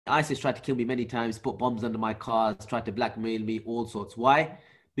ISIS tried to kill me many times, put bombs under my cars, tried to blackmail me, all sorts. Why?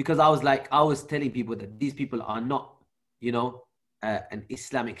 Because I was telling people that these people are not, you know, an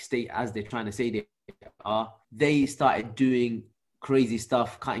Islamic state as they're trying to say they are. They started doing crazy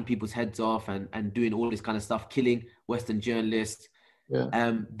stuff, cutting people's heads off and doing all this kind of stuff, killing Western journalists.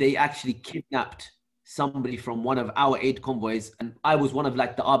 Yeah. They actually kidnapped somebody from one of our aid convoys, and I was one of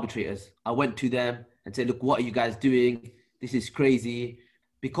like the arbitrators. I went to them and said, look, what are you guys doing? This is crazy.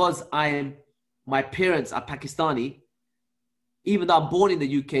 Because my parents are Pakistani, even though I'm born in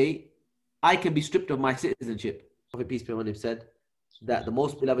the UK, I can be stripped of my citizenship. Prophet peace be upon him said that the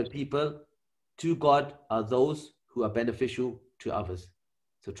most beloved people to God are those who are beneficial to others.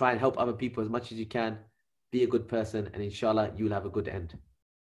 So try and help other people as much as you can. Be a good person, and inshallah, you'll have a good end.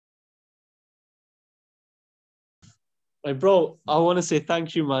 Like, bro, I want to say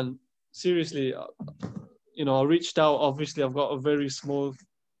thank you, man. Seriously, you know, I reached out. Obviously, I've got a very small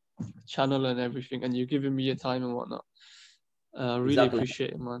channel and everything, and you're giving me your time and whatnot. Really Exactly.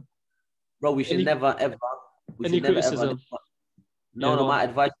 appreciate it, man. Bro, we should never ever. Any criticism? No, my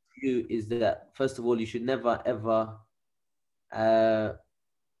advice to you is that, first of all, you should never ever,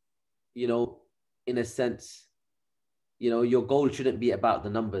 you know, in a sense, you know, your goal shouldn't be about the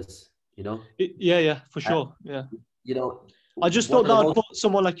numbers, you know? Yeah, for sure. Yeah. You know, I just thought that would put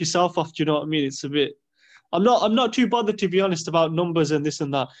someone like yourself off, do you know what I mean? It's a bit, I'm not too bothered, to be honest, about numbers and this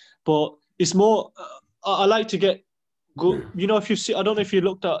and that, but it's more, I like to get good, you know, if you see, I don't know if you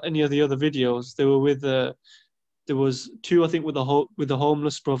looked at any of the other videos, they were with, there was two, I think, with the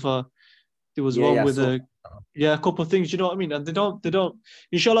homeless brother. There was one with a couple of things, you know what I mean? And they don't,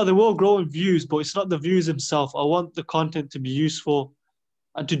 inshallah, they will grow in views, but it's not the views themselves. I want the content to be useful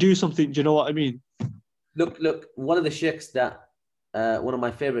and to do something, do you know what I mean? Look, one of the sheikhs that, one of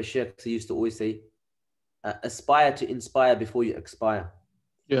my favorite sheikhs, he used to always say, aspire to inspire before you expire.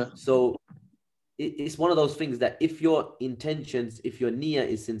 Yeah. So it's one of those things that if your intentions, if your niyyah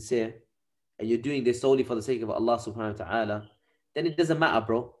is sincere, and you're doing this solely for the sake of Allah subhanahu wa ta'ala, then it doesn't matter,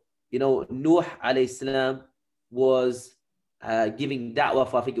 bro. You know, Nuh alayhi salam was giving da'wah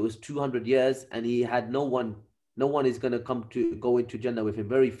for, I think it was 200 years, and he had no one is going to go into Jannah with him.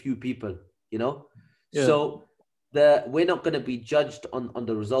 Very few people, you know? Yeah. So we're not going to be judged on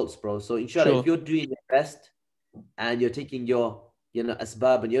the results, bro. So inshallah, if you're doing your best and you're taking your, you know,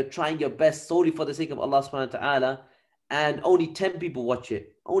 asbab, and you're trying your best solely for the sake of Allah subhanahu wa ta'ala, and only 10 people watch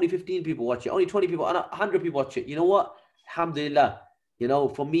it, only 15 people watch it, only 20 people, 100 people watch it, you know what? Alhamdulillah. You know,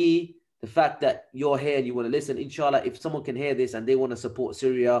 for me, the fact that you're here and you want to listen, inshallah, if someone can hear this and they want to support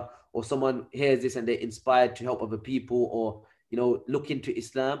Syria, or someone hears this and they're inspired to help other people, or, you know, look into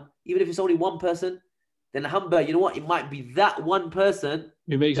Islam, even if it's only one person, then alhamdulillah, you know what? It might be that one person.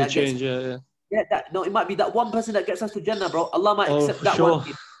 It makes a change, yeah. Yeah, it might be that one person that gets us to Jannah, bro. Allah might accept that one.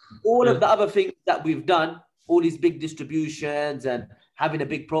 All of the other things that we've done, all these big distributions and having a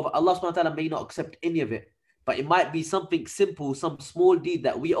big profit, Allah subhanahu wa ta'ala may not accept any of it. But it might be something simple, some small deed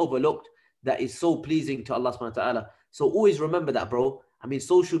that we overlooked that is so pleasing to Allah subhanahu wa ta'ala. So always remember that, bro. I mean,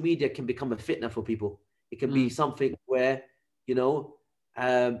 social media can become a fitna for people. It can be something where, you know,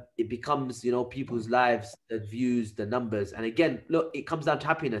 it becomes, you know, people's lives, the views, the numbers. And again, look, it comes down to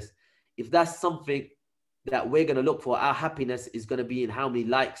happiness. If that's something that we're going to look for, our happiness is going to be in how many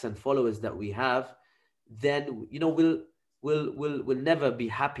likes and followers that we have, then, you know, we'll never be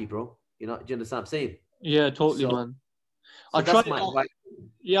happy, bro. You know, do you understand what I'm saying? Yeah, totally, man. I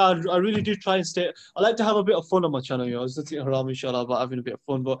really do try and stay. I like to have a bit of fun on my channel, you know. It's nothing haram, inshallah, about having a bit of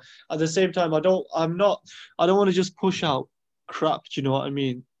fun. But at the same time, I don't want to just push out crap, do you know what I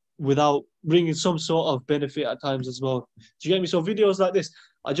mean? Without bringing some sort of benefit at times as well. Do you get me? So videos like this,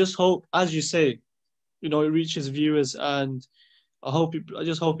 I just hope, as you say, you know, it reaches viewers, and I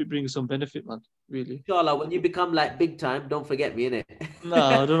just hope it brings some benefit, man. Really. Inshallah, when you become like big time, don't forget me, innit?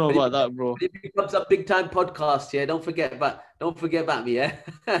 Nah, I don't know about that, bro. When it becomes a big time podcast, yeah, don't forget about me, yeah.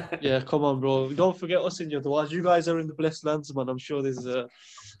 Yeah, come on, bro. Don't forget us in your du'as. You guys are in the blessed lands, man. I'm sure there's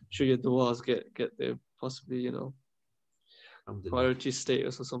sure your du'as get there, possibly, you know, priority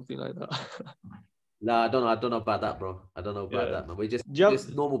status or something like that. Nah, I don't know about that, bro. I don't know about that, man. We're just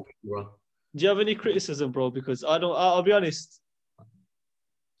normal people, bro. Do you have any criticism, bro? Because I'll be honest,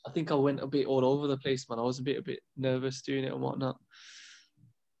 I think I went a bit all over the place, man. I was a bit nervous doing it and whatnot.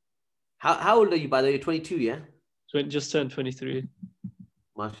 How old are you, by the way? You're 22, yeah? Just turned 23.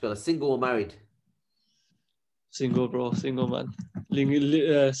 MashaAllah. Single or married? Single, bro. Single, man.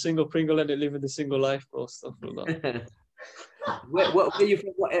 Single Pringle and living the single life, bro. Stuff like that. Where are you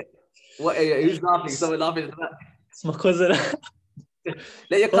from? What area? Who's laughing? Someone laughing at that. It's my cousin.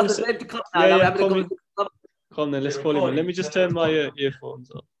 Let your cousin to come now. Yeah, come then, let's call him. Let me just turn my earphones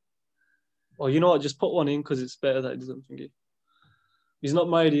off. Or you know what? Just put one in because it's better that he doesn't think it. He's not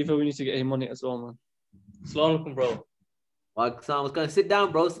married either. We need to get him on it as well, man. Assalamu alaikum, bro. Well, I was going to sit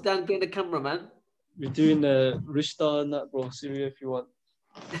down, bro. Sit down, get the camera, man. We're doing the Rishta and that, bro. Syria, if you want.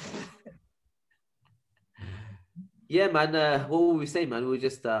 Yeah, man. What were we saying, man? We were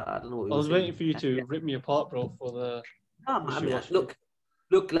just, I don't know what we I were was saying. waiting for you to rip me apart, bro, for the. I mean,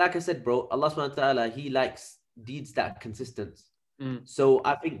 look, like I said, bro, Allah subhanahu wa ta'ala, He likes deeds that are consistent. So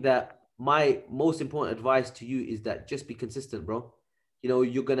I think that my most important advice to you is that just be consistent, bro. You know,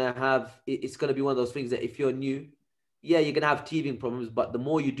 you're going to have, it's going to be one of those things that if you're new, yeah, you're going to have teething problems, but the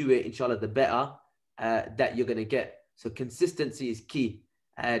more you do it, inshallah, the better that you're going to get. So consistency is key.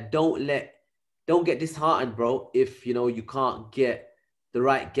 Don't get disheartened, bro, if, you know, you can't get the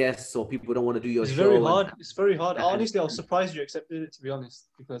right guests or people don't want to do your show. It's very hard. It's very hard. Honestly, I was surprised you accepted it, to be honest,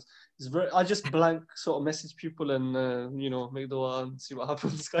 because it's very. I just blank sort of message people and you know, make dua and see what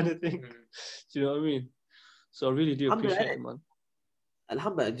happens, kind of thing. Do you know what I mean? So I really do appreciate it, man.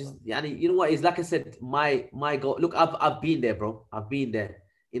 Alhamdulillah, just you know what? It's like I said, my goal. Look, I've been there, bro. I've been there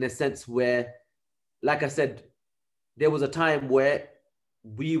in a sense where, like I said, there was a time where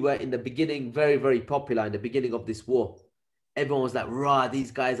we were in the beginning very, very popular in the beginning of this war. Everyone was like, rah,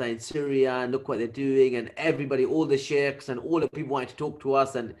 these guys are in Syria and look what they're doing. And everybody, all the sheikhs and all the people wanted to talk to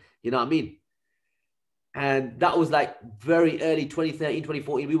us. And you know what I mean? And that was like very early 2013,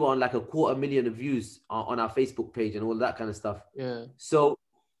 2014. We were on like 250,000 views on our Facebook page and all that kind of stuff. Yeah. So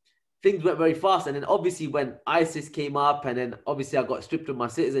things went very fast. And then obviously when ISIS came up and then obviously I got stripped of my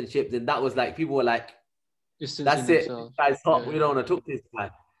citizenship, then that was like, people were like, that's it. This guy's hot. We don't want to talk to this guy.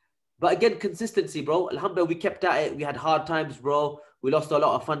 But again, consistency, bro. Alhamdulillah, we kept at it. We had hard times, bro. We lost a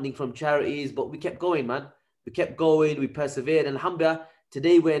lot of funding from charities, but we kept going, man. We kept going. We persevered. And alhamdulillah,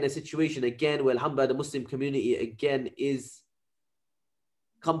 today we're in a situation again where alhamdulillah, the Muslim community again is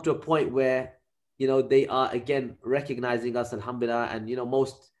come to a point where, you know, they are again recognizing us, alhamdulillah. And, you know,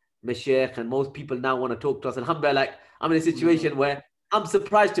 most mashaykh and most people now want to talk to us. Alhamdulillah, like I'm in a situation where I'm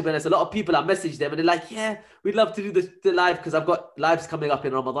surprised, to be honest. A lot of people, I message them and they're like, yeah, we'd love to do the live because I've got lives coming up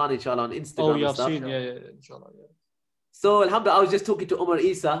in Ramadan, inshallah, on Instagram. Oh, yeah, I've seen, yeah, inshallah, yeah. So, alhamdulillah, I was just talking to Omar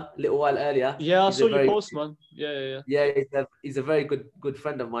Isa a little while earlier. Yeah, I saw your post, man. Yeah. Yeah, he's a very good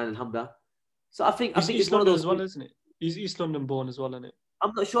friend of mine, alhamdulillah. So I think East it's one of London those as well, isn't it? He's East London born as well, isn't it?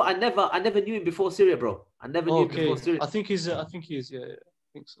 I'm not sure. I never knew him before Syria, bro. I never knew him before Syria. I think he is. Yeah, I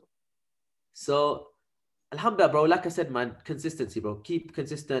think so. So, alhamdulillah, bro. Like I said, man, consistency, bro. Keep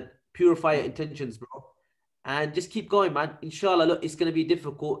consistent. Purify your intentions, bro, and just keep going, man. Inshallah, look, it's gonna be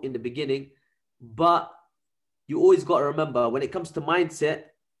difficult in the beginning, but you always got to remember when it comes to mindset,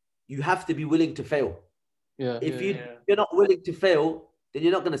 you have to be willing to fail. Yeah. If you're not willing to fail, then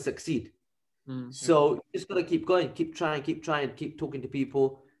you're not gonna succeed. So you just gotta keep going, keep trying, keep talking to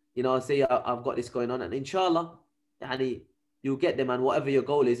people. You know, say I've got this going on, and inshallah, you'll get there, man. Whatever your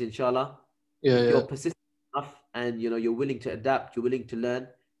goal is, inshallah. If you're persistent enough and you know you're willing to adapt, you're willing to learn,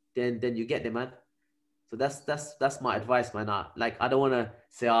 then you get there, man. So that's my advice, man. I don't want to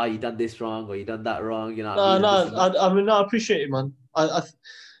say, you done this wrong or you done that wrong. You know. I appreciate it, man.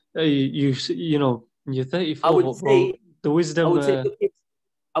 You know, you're 34. I would say the wisdom.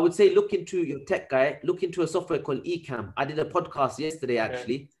 I would say look into your tech guy. Look into a software called Ecamm. I did a podcast yesterday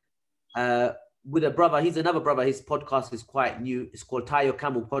actually, with a brother. He's another brother. His podcast is quite new. It's called Tie Your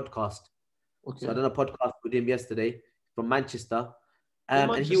Camel Podcast. Okay. So I done a podcast with him yesterday from Manchester.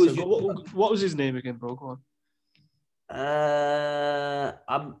 And he was. What was his name again, bro? Go on. I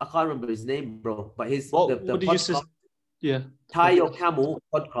can't remember his name, bro. But his what the did you say? Yeah. Tie Your Camel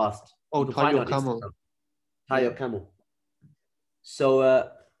podcast. Oh, Tie Your Camel. Tie Your Camel. So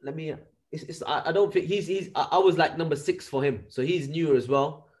let me. I don't think he's. I was like number 6 for him, so he's newer as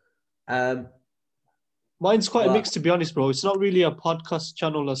well. Mine's quite a mix, to be honest, bro. It's not really a podcast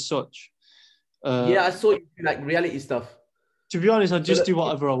channel as such. I saw you do like reality stuff. To be honest, I just do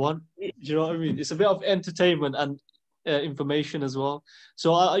whatever I want. Do you know what I mean? It's a bit of entertainment and information as well.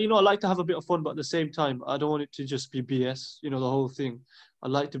 So I like to have a bit of fun, but at the same time, I don't want it to just be BS. You know, the whole thing. I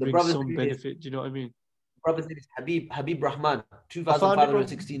like to bring some benefit. Do you know what I mean? Brother's name is Habib Rahman.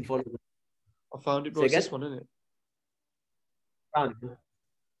 2,516 followers. I found it, bro. It's this one, isn't it? Found it.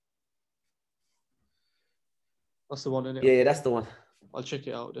 That's the one, isn't it? Yeah, that's the one. I'll check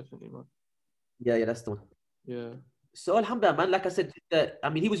it out, definitely, man. Yeah, that's the one. Yeah. So alhamdulillah, man, like I said,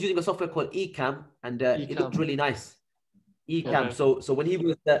 he was using a software called Ecamm, and it looked really nice. Ecamm. Okay. So when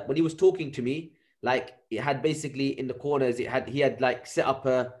he was talking to me, like it had basically in the corners, he had like set up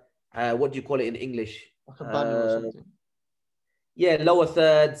a what do you call it in English? Like a banner or something. Yeah, lower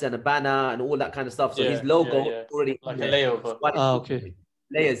thirds and a banner and all that kind of stuff. So his logo already like a layover. Okay.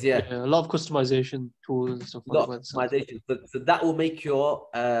 layers, yeah. Yeah, a lot of customization tools and stuff A on the lot of website. optimization. So that will make your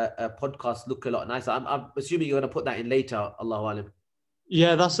podcast look a lot nicer. I'm assuming you're gonna put that in later, Allahu Alam.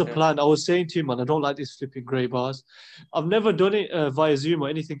 Yeah, that's the Yeah. plan. I was saying to you, man, I don't like these flipping grey bars. I've never done it via Zoom or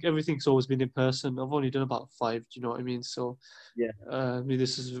anything. Everything's always been in person. I've only done about 5. Do you know what I mean? So, Yeah. I mean,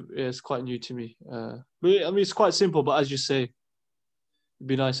 it's quite new to me. But I mean, it's quite simple. But as you say, it'd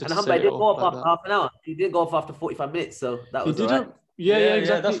be nicer And to Alhamdulillah, set I it did go up off like after that. half an hour. He did go off after 45 minutes, so that He was all right. didn't. Yeah,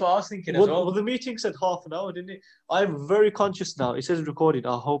 exactly. That's what I was thinking as well. Well, the meeting said half an hour, didn't it? I'm very conscious now. It says recorded.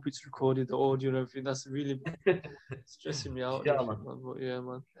 I hope it's recorded, the audio and everything. That's really stressing me out. And Inshallah. everything, man. But yeah,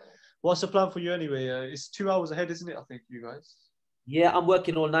 man. What's the plan for you anyway? It's 2 hours ahead, isn't it? I think you guys. Yeah, I'm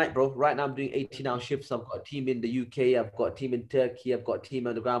working all night, bro. Right now, I'm doing 18-hour shifts. I've got a team in the UK. I've got a team in Turkey. I've got a team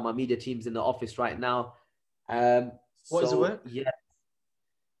on the ground. My media team's in the office right now. What is the work? Yeah,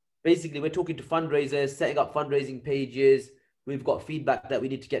 basically, we're talking to fundraisers, setting up fundraising pages. We've got feedback that we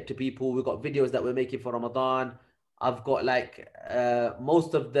need to get to people. We've got videos that we're making for Ramadan. I've got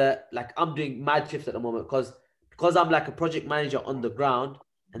most of I'm doing mad shifts at the moment because I'm like a project manager on the ground,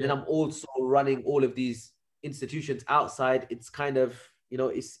 and then I'm also running all of these institutions outside. It's kind of,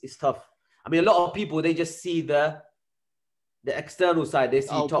 it's tough. I mean, a lot of people, they just see the external side. They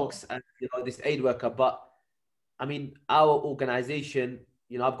see Output. talks and this aid worker, but I mean, our organization,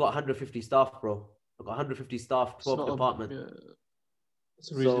 I've got 150 staff, bro. I've got 150 staff, 12 departments.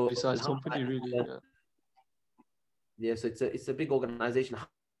 It's a reasonably sized company, really. Yeah, so it's a big organization.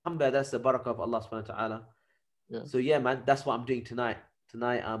 Alhamdulillah, that's the barakah of Allah subhanahu wa ta'ala. Yeah. So yeah, man, that's what I'm doing tonight.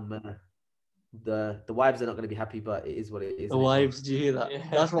 Tonight, I'm the wives are not going to be happy, but it is what it is. The wives, do you hear that? Yeah.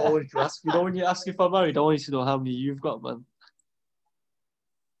 That's what I wanted to ask. You know, when you ask if I'm married, I want you to know how many you've got, man.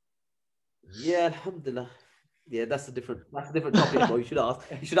 Yeah, alhamdulillah. Yeah, that's a different topic, bro. You should have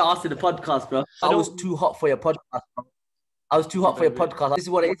asked in the podcast, bro. I was too hot for your podcast, bro. I was too hot for your podcast. This is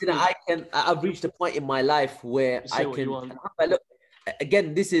what it is. I've reached a point in my life where I can look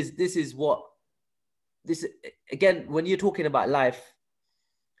again. Again, when you're talking about life,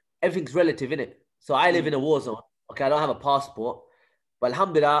 everything's relative, innit? So I live in a war zone. Okay, I don't have a passport, but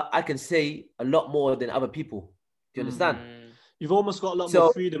alhamdulillah, I can say a lot more than other people. Do you understand? You've almost got a lot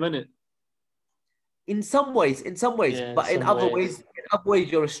more freedom, innit? In some ways, but in other ways,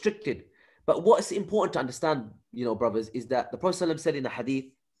 you're restricted. But what's important to understand, brothers, is that the Prophet ﷺ said in the hadith,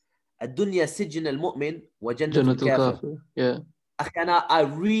 "Ad-dunya sijin al-mu'min wa jannatul kafir." Yeah. And I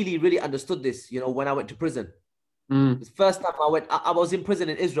really, really understood this, when I went to prison. The first time I was in prison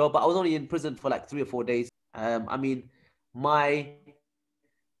in Israel, but I was only in prison for like 3 or 4 days. I mean, my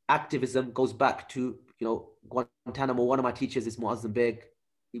activism goes back to, Guantanamo. One of my teachers is Muazzam Beg.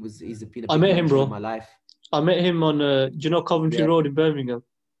 He's been a big met him, bro. in my life. I met him on, do you know Coventry Road in Birmingham?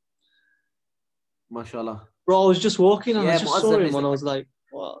 MashaAllah. Bro, I was just walking and I just saw him and I was like,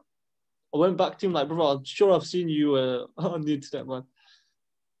 what? I went back to him like, bro, I'm sure I've seen you on the internet, man.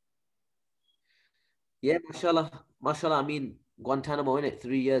 Yeah, MashaAllah. I mean, Guantanamo in it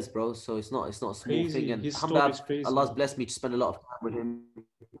 3 years, bro. So it's not a small thing. And his story is crazy. Allah's blessed me to spend a lot of time with him.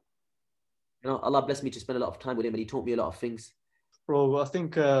 Allah blessed me to spend a lot of time with him, and he taught me a lot of things. Bro, I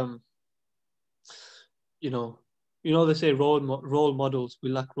think they say role models. We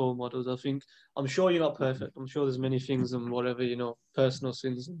lack role models. I'm sure you're not perfect. I'm sure there's many things and whatever, personal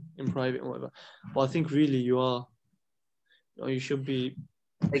sins in private and whatever. But I think really you are. You should be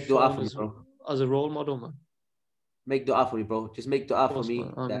make dua for me, bro. As a role model, man. Make dua for me, bro. Just make dua for me.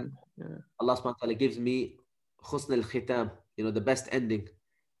 Allah subhanahu wa ta'ala gives me husn al-khitam, the best ending.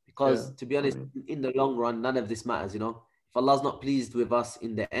 Because to be honest, in the long run, none of this matters, If Allah's not pleased with us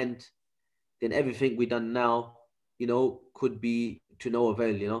in the end, then everything we done now, could be to no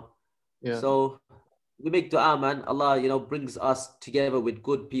avail, So we make dua, man. Allah, brings us together with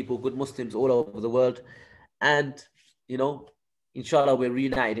good people, good Muslims all over the world. And, inshallah, we're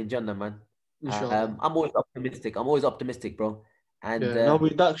reunited in Jannah, man. I'm always optimistic, bro. And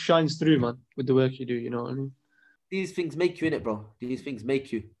that shines through, man, with the work you do, you know what I mean? These things make you in it, bro. These things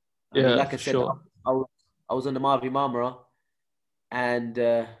make you. I mean, like I said, I was on the Mavi Marmara, and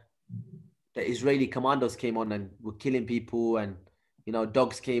the Israeli commandos came on and were killing people, and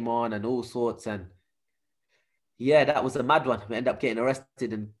dogs came on and all sorts, and yeah, that was a mad one. We ended up getting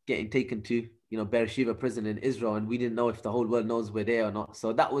arrested and getting taken to Beersheba prison in Israel, and we didn't know if the whole world knows we're there or not.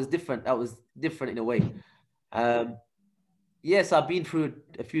 So that was different. That was different in a way. Yes, I've been through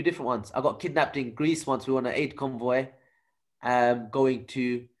a few different ones. I got kidnapped in Greece once. We were on an aid convoy, going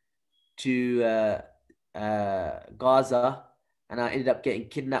to Gaza, and I ended up getting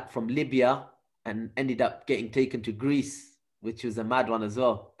kidnapped from Libya and ended up getting taken to Greece, which was a mad one as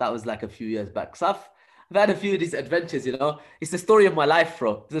well. That was like a few years back. So I've had a few of these adventures, you know. It's the story of my life,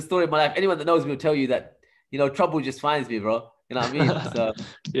 bro. It's the story of my life. Anyone that knows me will tell you that, you know, trouble just finds me, bro. You know what I mean? So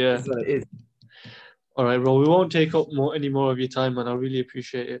Yeah. this is what it is. All right, bro. We won't take up any more of your time, man. I really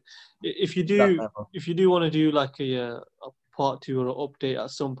appreciate it. If you That's do, that, bro. if you do want to do like a part two or an update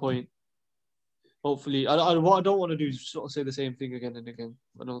at some point, hopefully, what I don't want to do is sort of say the same thing again and again.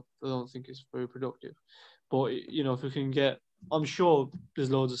 I don't think it's very productive. But you know, if we can get, I'm sure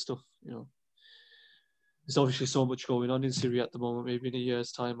there's loads of stuff. You know, there's obviously so much going on in Syria at the moment. Maybe in a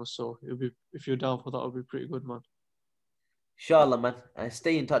year's time or so, it'll be, if you're down for that, it'll be pretty good, man. Inshallah, man. And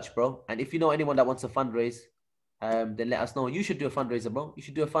stay in touch, bro. And if you know anyone that wants a fundraise, then let us know. You should do a fundraiser, bro. You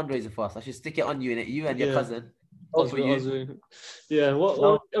should do a fundraiser for us. I should stick it on you, innit? You and your cousin. Oh, for you. Yeah.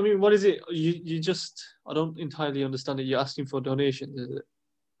 No. I mean, what is it? You just, I don't entirely understand it. You're asking for donations, is it?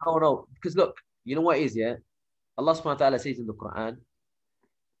 No. Because look, you know what it is, yeah? Allah subhanahu wa ta'ala says in the Quran,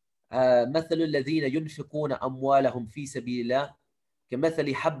 مثل الذين ينفقون أموالهم في سبيل الله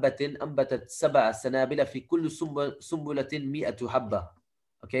كمثل حبة أنبتت 7 سنابل في كل سنبلة 100 حبة.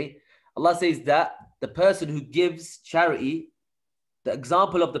 Okay? Allah says that the person who gives charity, the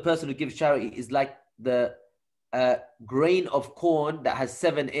example of the person who gives charity is like the grain of corn that has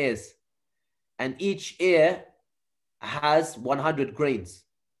 7 ears, and each ear has 100 grains.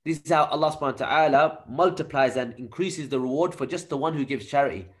 This is how Allah subhanahu wa ta'ala multiplies and increases the reward for just the one who gives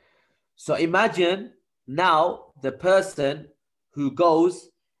charity. So imagine now the person who goes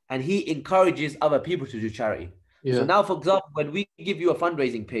and he encourages other people to do charity. Yeah. So now, for example, when we give you a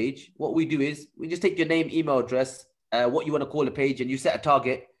fundraising page, what we do is we just take your name, email address, what you want to call a page, and you set a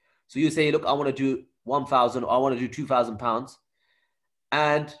target. So you say, look, I want to do 1,000 or I want to do £2,000.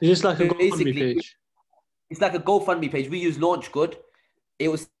 And it's just like a GoFundMe page. It's like a GoFundMe page. We use Launch Good. It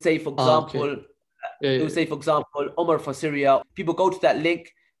will say, for example, okay. It will say, for example, Omar for Syria. People go to that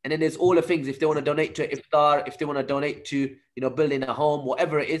link, and then there's all the things. If they want to donate to iftar, if they want to donate to, you know, building a home,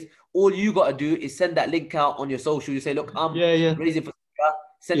 whatever it is, all you got to do is send that link out on your social. You say, look, I'm raising for Syria.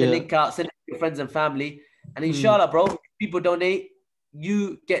 Send the link out, send it to your friends and family. And inshallah, bro, if people donate,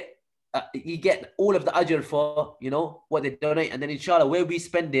 you get all of the ajr for, you know, what they donate. And then inshallah, where we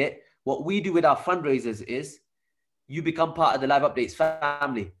spend it, what we do with our fundraisers is you become part of the Live Updates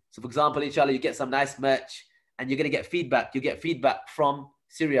family. So for example, inshallah, you get some nice merch and you're going to get feedback. You get feedback from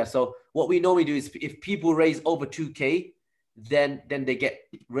Syria. So what we normally do is if people raise over 2K, then they get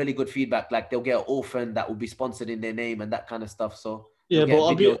really good feedback. Like they'll get an orphan that will be sponsored in their name and that kind of stuff. So yeah, but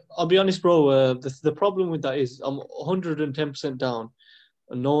I'll be honest, bro. The problem with that is I'm 110% down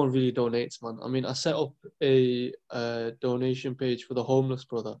and no one really donates, man. I mean, I set up a donation page for the homeless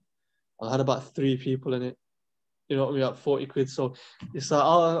brother. I had about 3 people in it. You know what I mean? At 40 quid. So it's like,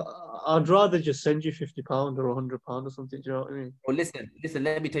 I'd rather just send you £50 or £100 or something. Do you know what I mean? Well, listen,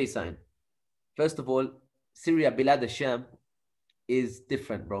 let me tell you something. First of all, Syria, Bilad al-Sham is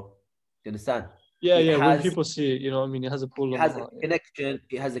different, bro. You understand? Yeah. When people see it, you know what I mean? It has a pull. It has a connection.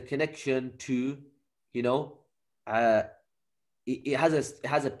 It has a connection to, you know, it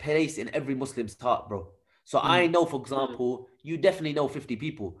has a place in every Muslim's heart, bro. So I know, for example, you definitely know 50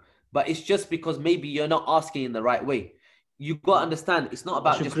 people. But it's just because maybe you're not asking in the right way. You got to understand, it's not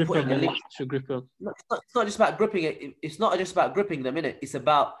about just putting a link. Grip them. It's not just about gripping it. It's not just about gripping them, innit? It's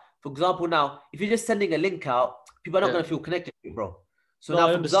about, for example, now, if you're just sending a link out, people are not going to feel connected to it, bro. So now,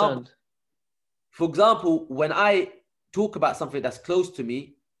 for example, when I talk about something that's close to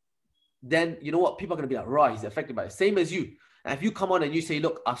me, then you know what? People are going to be like, right, he's affected by it. Same as you. And if you come on and you say,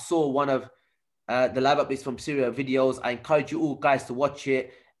 look, I saw one of the Live Updates from Syria videos. I encourage you all guys to watch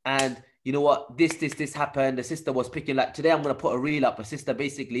it. And you know what? This happened. The sister was picking, like today I'm going to put a reel up. A sister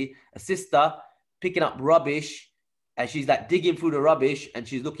picking up rubbish and she's like digging through the rubbish and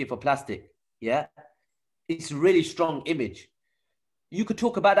she's looking for plastic. Yeah. It's a really strong image. You could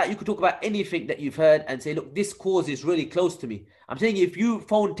talk about that. You could talk about anything that you've heard and say, look, this cause is really close to me. I'm saying if you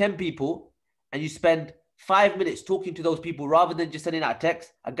phone 10 people and you spend 5 minutes talking to those people rather than just sending out a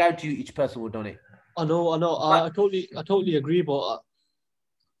text, I guarantee you each person will donate. I know. I totally agree, but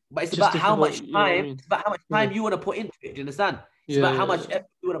it's about how much time. It's about how much time you want to put into it. Do you understand? It's about how much effort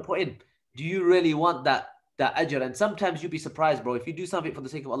you want to put in. Do you really want that ajr? And sometimes you'll be surprised, bro. If you do something for the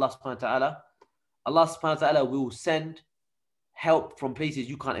sake of Allah subhanahu wa ta'ala, Allah subhanahu wa ta'ala will send help from places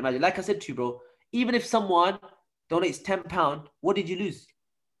you can't imagine. Like I said to you, bro, even if someone donates £10, what did you lose?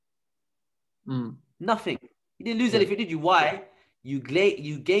 Nothing. You didn't lose anything, did you? Why? You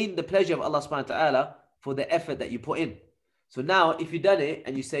gain the pleasure of Allah subhanahu wa ta'ala for the effort that you put in. So now, if you've done it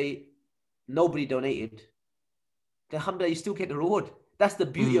and you say, nobody donated, then alhamdulillah, you still get the reward. That's the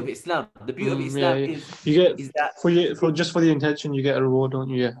beauty of Islam. The beauty of Islam is you get, is that for the intention, you get a reward, don't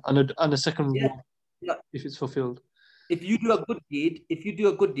you? Yeah. And a second reward. Yeah. if it's fulfilled. If you do a good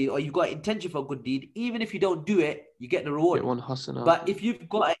deed, or you got intention for a good deed, even if you don't do it, you get the reward. Get one hasana. But if you've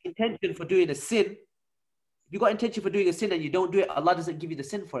got an intention for doing a sin, if you got intention for doing a sin and you don't do it, Allah doesn't give you the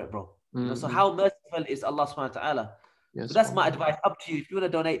sin for it, bro. You know, so how merciful is Allah subhanahu wa ta'ala? Yes, so that's my advice. Up to you. If you want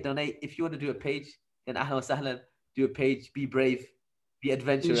to donate, donate. If you want to do a page, then ahlan wa sahlan, do a page, be brave, be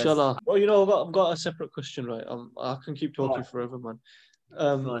adventurous. Inshallah. Well, you know, I've got a separate question, right? I can keep talking forever, man.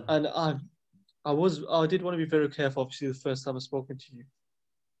 And I did want to be very careful. Obviously, the first time I've spoken to you,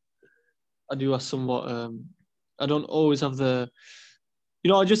 I do ask somewhat. I don't always have the,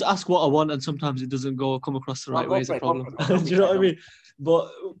 I just ask what I want, and sometimes it doesn't come across the right way. It's a problem. Do you know what I mean?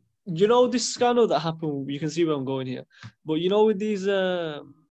 But you know this scandal that happened. You can see where I'm going here. But you know with these and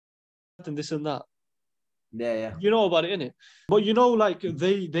this and that. Yeah. You know about it, innit? But you know, like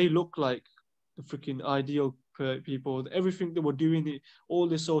they look like the freaking ideal people. Everything they were doing, all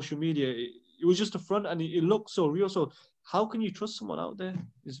this social media, it was just a front, and it looked so real. So how can you trust someone out there?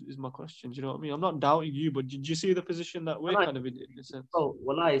 Is my question. Do you know what I mean? I'm not doubting you, but did you see the position that we're kind of in a sense? Oh,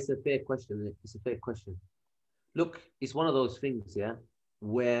 wallahi, it's a fair question. It's a fair question. Look, it's one of those things, yeah,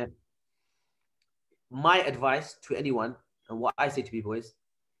 where my advice to anyone and what I say to people is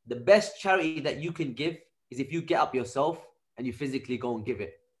the best charity that you can give is if you get up yourself and you physically go and give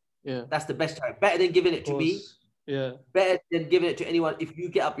it. Yeah. That's the best charity. Better than giving it to me. Yeah. Better than giving it to anyone if you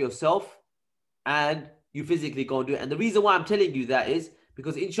get up yourself and you physically go and do it. And the reason why I'm telling you that is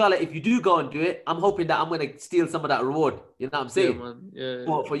because inshallah, if you do go and do it, I'm hoping that I'm going to steal some of that reward. You know what I'm saying? Yeah, man.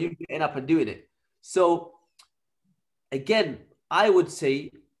 Yeah. For you getting up and doing it. So again, I would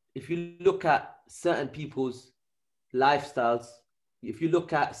say if you look at certain people's lifestyles, if you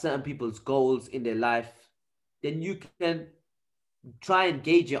look at certain people's goals in their life, then you can try and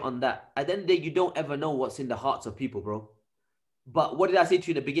gauge it on that. At the end of the day, you don't ever know what's in the hearts of people, bro. But what did I say to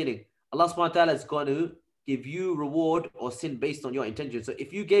you in the beginning? Allah subhanahu wa ta'ala is going to give you reward or sin based on your intention. So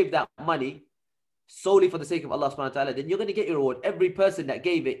if you gave that money solely for the sake of Allah subhanahu wa ta'ala, then you're going to get your reward. Every person that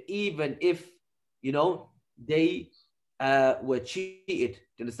gave it, even if, they were cheated.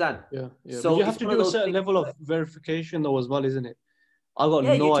 Do you understand? Yeah. So but you have to do a certain level of verification though as well, isn't it? I got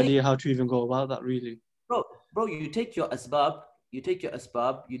no idea how to even go about that, really. Bro, you take your asbab, you do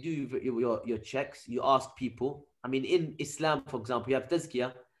your checks, you ask people. I mean, in Islam, for example, you have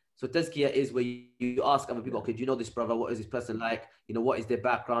tazkiyah. So tazkiyah is where you ask other people, okay, do you know this brother? What is this person like? What is their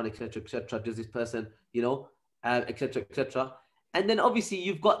background, etc., etc. Does this person, etc., etc. And then obviously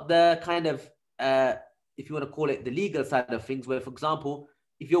you've got the kind of, if you want to call it the legal side of things, where, for example,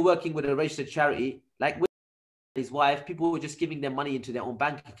 if you're working with a registered charity, like with his wife, people were just giving their money into their own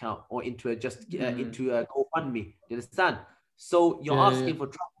bank account or into a GoFundMe. You understand? So you're asking for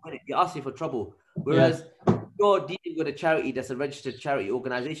trouble. You're asking for trouble. Whereas you're dealing with a charity that's a registered charity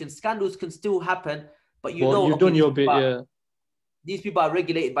organization, scandals can still happen, but you've done your bit. These people are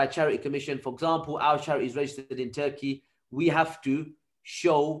regulated by Charity Commission. For example, our charity is registered in Turkey. We have to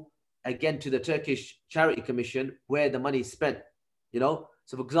show again to the Turkish Charity Commission where the money is spent.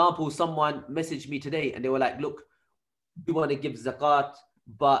 So for example, someone messaged me today and they were like, look, we want to give zakat,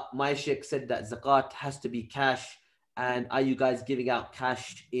 but my sheikh said that zakat has to be cash. And are you guys giving out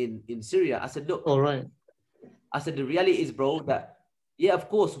cash in Syria? I said, look, all right. I said, the reality is, bro, that, yeah, of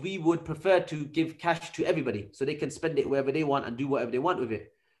course, we would prefer to give cash to everybody so they can spend it wherever they want and do whatever they want with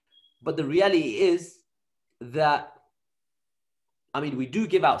it. But the reality is that, we do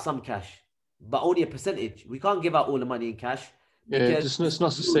give out some cash, but only a percentage. We can't give out all the money in cash. Yeah, it's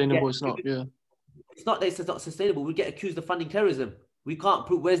not sustainable. It's not that it's not sustainable. We get accused of funding terrorism. We can't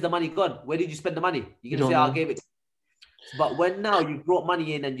prove where's the money gone. Where did you spend the money? You're going to say, I gave it. But when now you've brought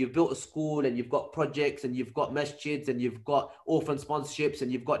money in and you've built a school and you've got projects and you've got masjids and you've got orphan sponsorships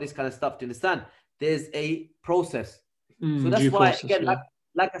and you've got this kind of stuff, to understand, there's a process. So that's why, again,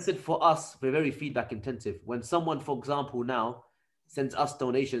 like I said, for us, we're very feedback intensive. When someone, for example, now sends us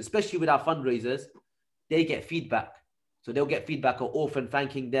donations, especially with our fundraisers, they get feedback. So they'll get feedback of orphan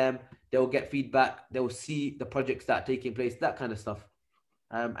thanking them. They'll get feedback. They'll see the projects that are taking place, that kind of stuff.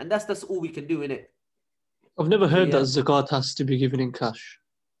 And that's all we can do, innit? I've never heard that zakat has to be given in cash.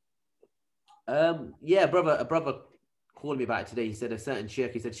 A brother called me about it today. He said a certain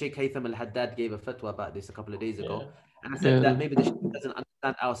sheikh, Sheikh Haytham al-Haddad gave a fatwa about this a couple of days ago. And I said that maybe the sheikh doesn't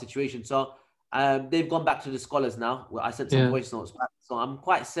understand our situation. So they've gone back to the scholars now. Well, I sent some voice notes back. So I'm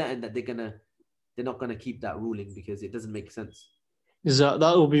quite certain that they're not gonna keep that ruling because it doesn't make sense. Is that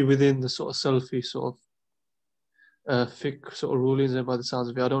will be within the sort of Salafi sort of fiqh sort of rulings, and by the sounds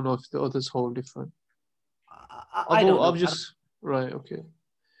of it, I don't know if the others hold different. I don't know. Right, okay.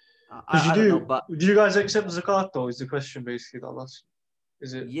 I don't know, but do you guys accept zakat though? Is the question basically that last?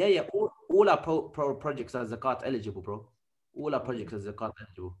 Is it? Yeah. all our projects are zakat eligible, bro. All our projects are zakat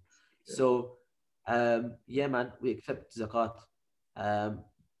eligible. Yeah. So, yeah, man, we accept zakat.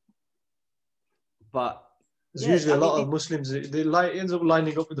 But there's yeah, usually I a mean, lot of Muslims, they like ends up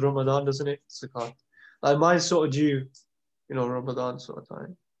lining up with Ramadan, doesn't it? Zakat. Like mine's sort of due, Ramadan sort of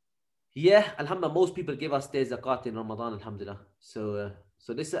time. yeah, alhamdulillah, most people give us their zakat in Ramadan, alhamdulillah. So,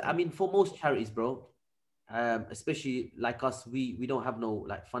 so this, I mean, for most charities, bro, especially like us, we don't have no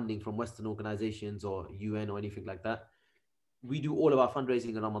like funding from Western organizations or UN or anything like that. We do all of our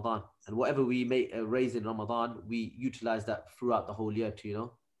fundraising in Ramadan, and whatever we make raise in Ramadan, we utilize that throughout the whole year to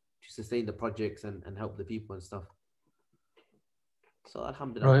to sustain the projects and help the people and stuff. So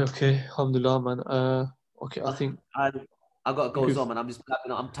alhamdulillah. Right, okay, alhamdulillah, man. Okay, I think I got to go as well, man. I'm just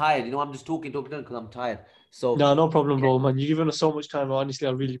I'm tired. I'm just talking because I'm tired. So no problem, bro, man. You've given us so much time. Honestly,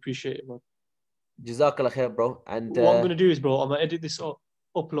 I really appreciate it, man. Jazakallah khair, bro. And what I'm gonna do is, bro, I'm gonna edit this up,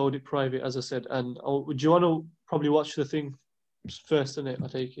 upload it private, as I said. And do you want to probably watch the thing first, innit? I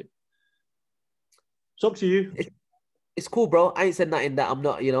take it. It's up to you. It's cool, bro. I ain't said nothing that I'm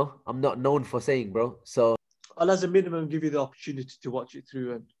not, I'm not known for saying, bro. So I'll, as a minimum, give you the opportunity to watch it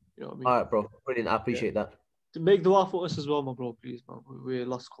through, and you know what I mean. All right, bro. Brilliant. I appreciate that. To make dua for us as well, my bro, please, man. We're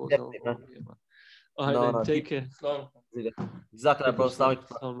lost cause. Definitely, man. All right, then. Take care. Jazakallah,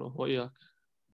 bro. What, yeah.